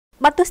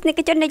បទទស្សនិក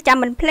ជននៃចាំ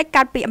មិនភ្លេច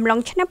កាលពីអំឡុង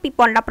ឆ្នាំ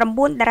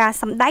2019តារា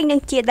សម្ដែងនិង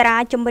ជាតារា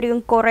ចម្រៀង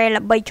កូរ៉េ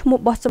ល្បីឈ្មោះ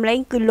បោះសម្លេង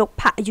គឺលោក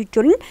ផាក់យូ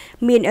ជុន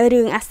មាន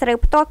រឿងអាស្រូវ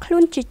ផ្ទាល់ខ្លួ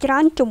នជាច្រើ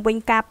នជំវិញ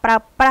ការប្រើ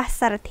ប្រាស់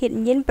សារធាតុ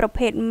ញៀនប្រ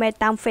ភេទមេ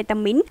តាមហ្វេតា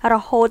មីនរ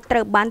ហូតត្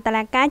រូវបានតុ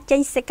លាការចេ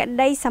ញសេចក្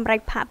តីសម្រេច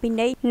ផាកពិ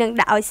ន័យនិង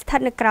ដាក់ឲ្យស្ថិត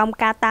នៅក្រោម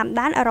ការតាម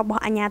ដានរប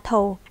ស់អាជ្ញាធ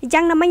រ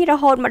យ៉ាងណាមិញរ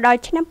ហូតមកដល់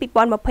ឆ្នាំ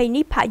2020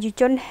នេះផាក់យូ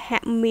ជុនហា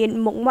ក់មាន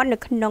មុខមាត់នៅ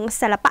ក្នុង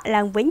សិល្បៈ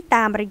ឡើងវិញ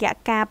តាមរយៈ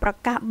ការប្រ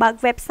កាសបើក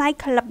website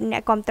ក្លឹបអ្ន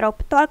កគាំទ្រ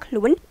ផ្ទាល់ខ្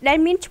លួនដែ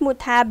លមានឈ្មោះ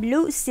ថា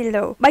Blue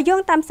Silo បើយោ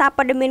ងតាមសារ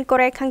ព័ត៌មានកូ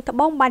រ៉េខាងត្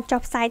បូងបានចុះ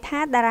ផ្សាយថា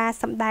តារា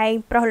សម្ដែង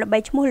ប្រុសល្បី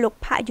ឈ្មោះលោក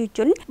ផាក់យូ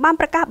ជុនបាន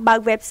ប្រកាសបើក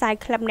website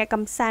ក្លឹបអ្នកក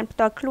ម្សាន្តផ្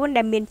ទាល់ខ្លួន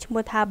ដែលមានឈ្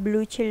មោះថា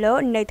Blue Silo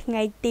នៅថ្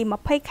ងៃទី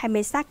20ខែ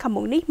មេសាខាង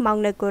មុខនេះមក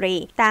នៅកូរ៉េ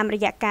តាមរ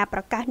យៈការប្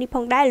រកាសនេះផ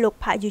ងដែរលោក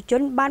ផាក់យូជុ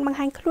នបានបង្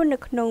ហាញខ្លួននៅ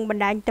ក្នុងប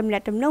ណ្ដាញទំនា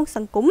ក់ទំនងស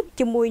ង្គម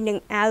ជាមួយនឹង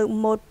អាវ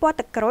ម៉ូដពណ៌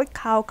ទឹកក្រូច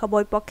ខោកាប៊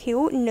យពណ៌ខៀវ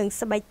និង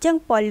ស្បែកជើង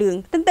ពណ៌លឿង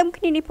ទន្ទឹម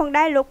គ្នានេះផង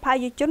ដែរលោកផាក់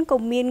យូជុនក៏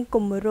មានគ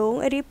ម្រោង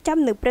រៀបចំ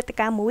នៅព្រឹត្តិ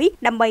ការណ៍មួយ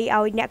ដើម្បី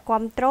ឲ្យអ្នក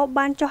គាំទ្រ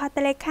បានចុះហត្ថ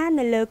លេខា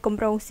នៅលើគ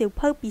ម្រោងសៀវ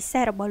ភៅពិសេ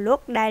សរបស់លោក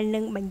ដែលនឹ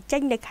ងបញ្ចេ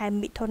ញនៅខែ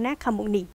មិថុនាខាងមុខនេះ